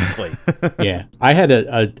 exactly. Yeah. I had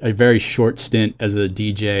a very short stint as a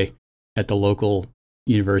DJ at the local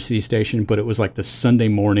university station, but it was the Sunday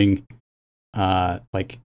morning 7 a.m.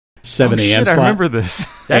 slot. I remember this.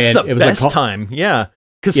 That's the best time. Yeah.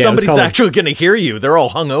 Because somebody's actually going to hear you. They're all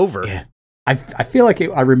hungover. Yeah. I feel like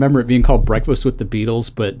I remember it being called Breakfast with the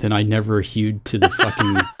Beatles, but then I never hewed to the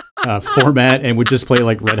fucking format and would just play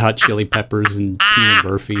Red Hot Chili Peppers and Peter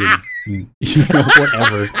Murphy and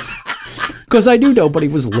whatever. Because I knew nobody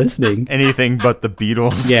was listening. Anything but the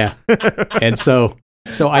Beatles. Yeah. And so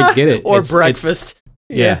I get it. Or breakfast.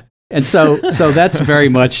 Yeah. And so that's very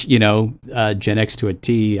much, Gen X to a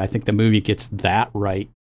T. I think the movie gets that right.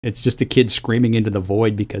 It's just a kid screaming into the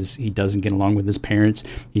void because he doesn't get along with his parents.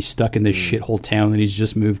 He's stuck in this shithole town that he's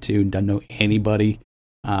just moved to and doesn't know anybody.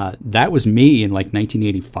 That was me in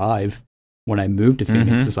 1985 when I moved to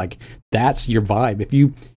Phoenix. It's that's your vibe.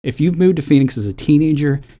 If you've moved to Phoenix as a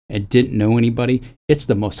teenager and didn't know anybody, it's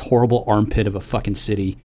the most horrible armpit of a fucking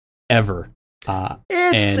city ever.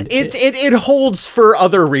 It holds for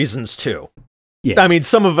other reasons too. Yeah. I mean,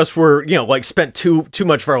 some of us were, spent too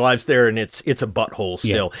much of our lives there, and it's a butthole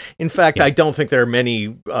still. Yeah. In fact, I don't think there are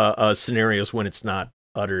many scenarios when it's not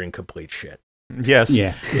utter and complete shit. Yes.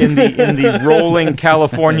 Yeah. In the rolling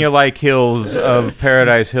California-like hills of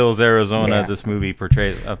Paradise Hills, Arizona, this movie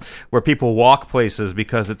portrays where people walk places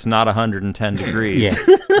because it's not 110 degrees. Yeah.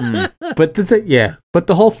 But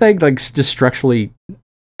the whole thing, just structurally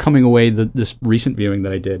coming away, this recent viewing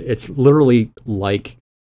that I did, it's literally like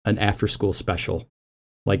an after-school special.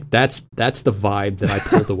 That's the vibe that I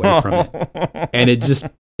pulled away from it, and it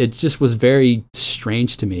just was very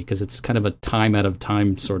strange to me because it's kind of a time out of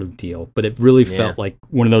time sort of deal. But it really felt like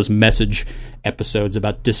one of those message episodes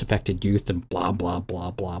about disaffected youth and blah blah blah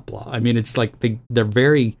blah blah. I mean, it's they're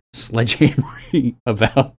very sledgehammery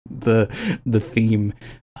about the theme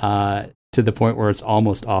to the point where it's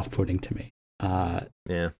almost off-putting to me.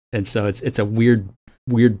 And so it's a weird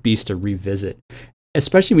beast to revisit.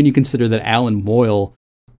 Especially when you consider that Alan Moyle,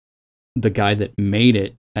 the guy that made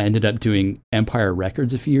it, ended up doing Empire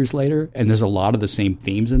Records a few years later, and there's a lot of the same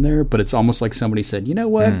themes in there, but it's almost like somebody said, you know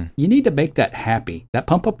what, you need to make that happy. That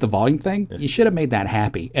pump up the volume thing, you should have made that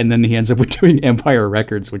happy. And then he ends up with doing Empire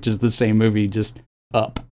Records, which is the same movie, just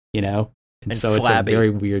up, And so flabby. It's a very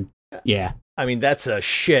weird, I mean, that's a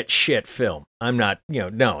shit film. I'm not,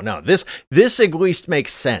 no. This at least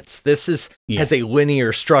makes sense. This has a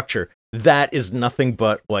linear structure. That is nothing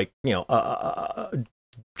but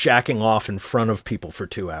jacking off in front of people for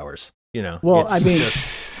 2 hours. Well, I mean,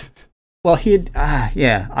 Well, he had,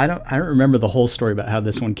 I don't remember the whole story about how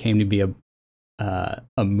this one came to be a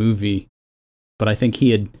movie, but I think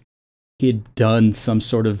he had done some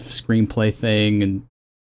sort of screenplay thing and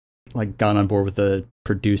like gone on board with a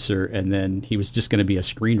producer, and then he was just going to be a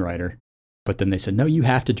screenwriter. But then they said, no, you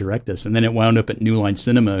have to direct this. And then it wound up at New Line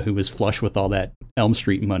Cinema, who was flush with all that Elm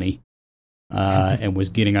Street money, and was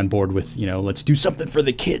getting on board with, let's do something for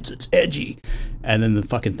the kids. It's edgy. And then the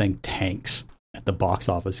fucking thing tanks at the box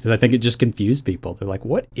office because I think it just confused people. They're like,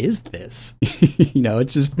 what is this?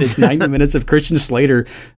 It's 90 minutes of Christian Slater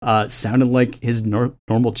sounding like his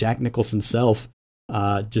normal Jack Nicholson self,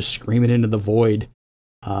 just screaming into the void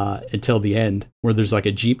until the end, where there's like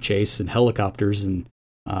a Jeep chase and helicopters, and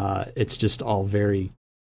it's just all very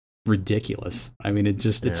ridiculous. I mean,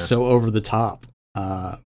 it's so over the top,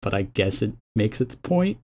 but I guess it makes its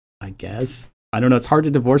point, I guess. I don't know. It's hard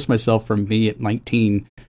to divorce myself from me at 19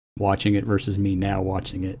 watching it versus me now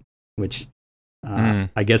watching it, which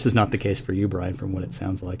I guess is not the case for you, Brian, from what it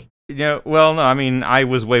sounds like. Well, no, I mean, I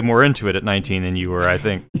was way more into it at 19 than you were, I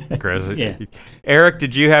think, Chris. Yeah. Eric,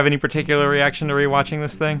 did you have any particular reaction to rewatching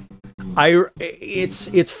this thing?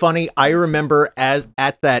 It's funny. I remember at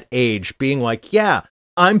that age being like, yeah,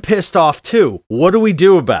 I'm pissed off too. What do we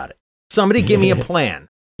do about it? Somebody give me a plan,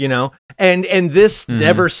 And this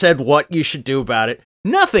never said what you should do about it.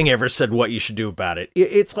 Nothing ever said what you should do about it.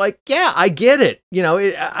 It's like, yeah, I get it.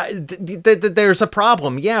 There's a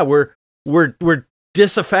problem. Yeah, we're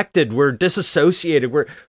disaffected. We're disassociated. We're,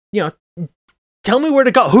 tell me where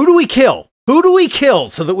to go. Who do we kill? Who do we kill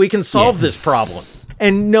so that we can solve this problem?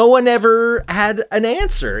 And no one ever had an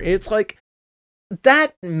answer. It's like,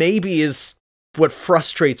 that maybe is what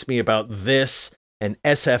frustrates me about this and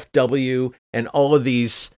SFW and all of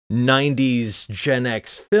these 90s Gen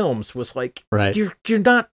X films was like, right. You're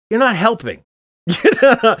not helping.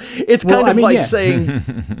 It's kind of like saying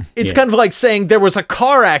kind of like saying there was a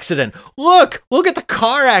car accident. Look at the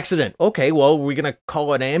car accident. Okay, well, are we gonna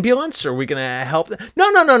call an ambulance? Or are we gonna help?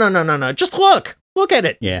 No. Just look at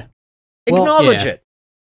it. Yeah, acknowledge it.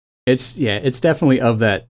 It's definitely of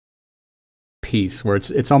that piece where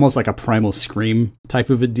it's almost like a Primal Scream type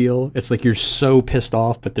of a deal. It's like you're so pissed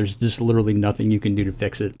off, but there's just literally nothing you can do to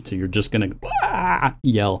fix it, so you're just gonna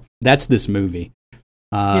yell. That's this movie.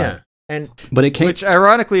 But it came, which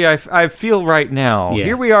ironically I feel right now. Yeah.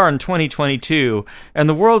 Here we are in 2022, and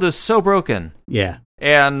the world is so broken. Yeah,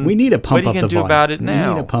 and we need to pump what are you up the gonna do volume. about it now?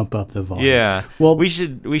 We need to pump up the volume. Yeah. Well, we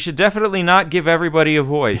should definitely not give everybody a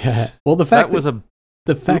voice. Well, the fact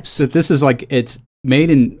that this is like it's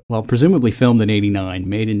made in presumably filmed in '89,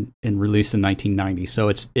 made and released in 1990. So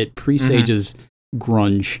it presages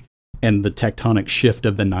grunge and the tectonic shift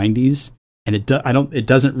of the '90s, and it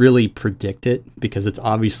doesn't really predict it because it's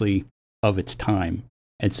obviously of its time.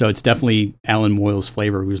 And so it's definitely Alan Moyle's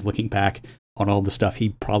flavor, who's looking back on all the stuff he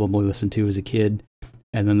probably listened to as a kid,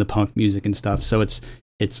 and then the punk music and stuff. So it's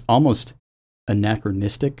almost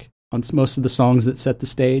anachronistic on most of the songs that set the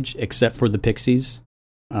stage, except for the Pixies.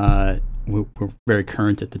 Were very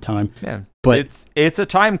current at the time. Yeah, but it's a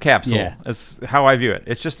time capsule. Yeah. That's how I view it.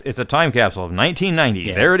 It's a time capsule of 1990.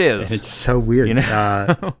 Yeah. There it is. It's so weird.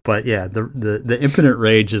 But yeah, the impotent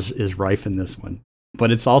rage is rife in this one. But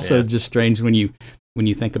it's also just strange when you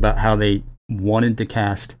think about how they wanted to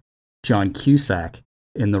cast John Cusack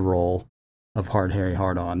in the role of Hard Harry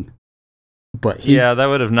Hard-On. But that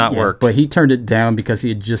would have not worked. But he turned it down because he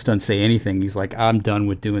had just done Say Anything. He's like, I'm done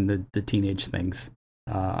with doing the teenage things.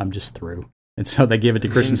 I'm just through. And so they gave it to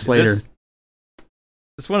Christian Slater.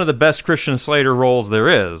 It's one of the best Christian Slater roles there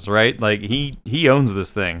is, right? Like he owns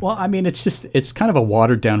this thing. Well, I mean, it's kind of a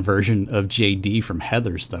watered down version of JD from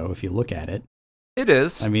Heathers, though, if you look at it. It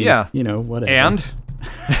is. I mean, whatever. And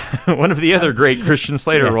one of the other great Christian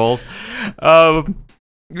Slater roles.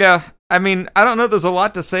 I mean, I don't know. There's a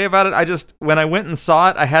lot to say about it. When I went and saw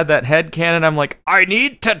it, I had that headcanon. I'm like, I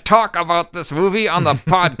need to talk about this movie on the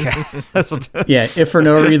podcast. Yeah, if for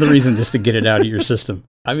no other reason, just to get it out of your system.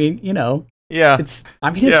 I mean, Yeah.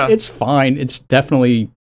 It's fine. It's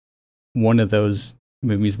definitely one of those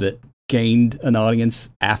movies that gained an audience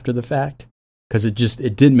after the fact. Because it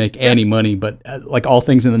didn't make any money, but like all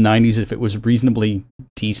things in the 90s, if it was reasonably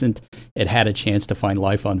decent, it had a chance to find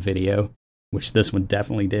life on video, which this one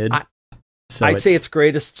definitely did. I'd say its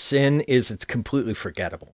greatest sin is it's completely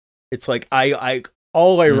forgettable. It's like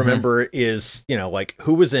all I remember is, like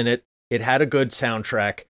who was in it. It had a good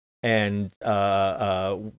soundtrack and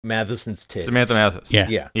Matheson's titties. Samantha Mathis.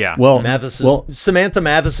 Yeah. Well, Samantha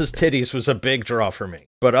Mathis's titties was a big draw for me.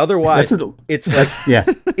 But otherwise, that's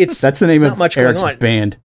the name of much Eric's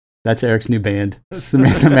band. That's Eric's new band,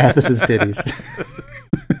 Samantha Mathis's titties.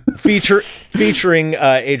 featuring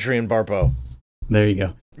Adrienne Barbeau. There you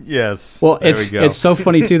go. Yes. Well, there we go. it's so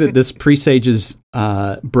funny too that this presages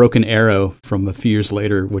Broken Arrow from a few years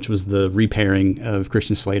later, which was the repairing of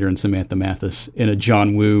Christian Slater and Samantha Mathis in a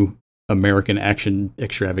John Woo American action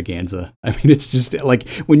extravaganza. I mean, it's just like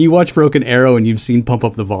when you watch Broken Arrow and you've seen Pump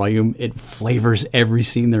Up the Volume, it flavors every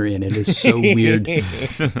scene they're in. It is so weird.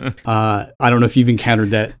 I don't know if you've encountered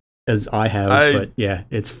that as I have, but yeah,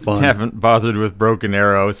 it's fun. I haven't bothered with Broken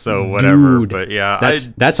Arrow, so whatever. Dude, but yeah,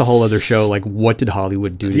 that's a whole other show. Like, what did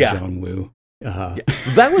Hollywood do to John Woo?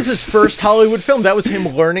 That was his first Hollywood film. That was him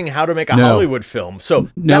learning how to make a Hollywood film. So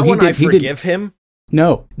no, that one I forgive him.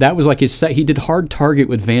 No, that was like his set. He did Hard Target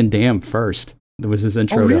with Van Damme first. That was his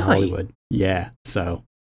intro to Hollywood. Yeah, so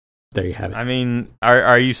there you have it. I mean,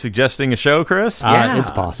 are you suggesting a show, Chris? Yeah. It's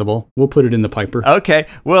possible. We'll put it in the Piper. Okay.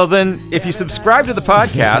 Well, then, if you subscribe to the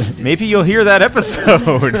podcast, maybe you'll hear that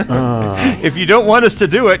episode. If you don't want us to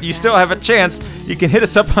do it, you still have a chance. You can hit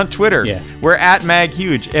us up on Twitter. Yeah. We're at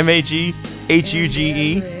MagHuge, MagHuge,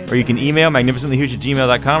 or you can email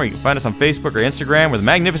magnificentlyhuge@gmail.com, or you can find us on Facebook or Instagram with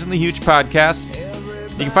Magnificently Huge Podcast.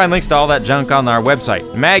 You can find links to all that junk on our website,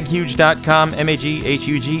 maghuge.com,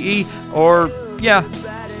 MagHuge, or, yeah,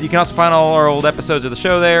 you can also find all our old episodes of the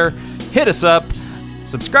show there. Hit us up,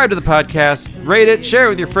 subscribe to the podcast, rate it, share it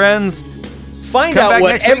with your friends. Find out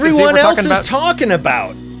what everyone else is talking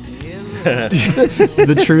about.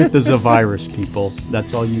 The truth is a virus, people.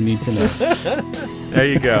 That's all you need to know. There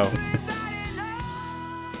you go.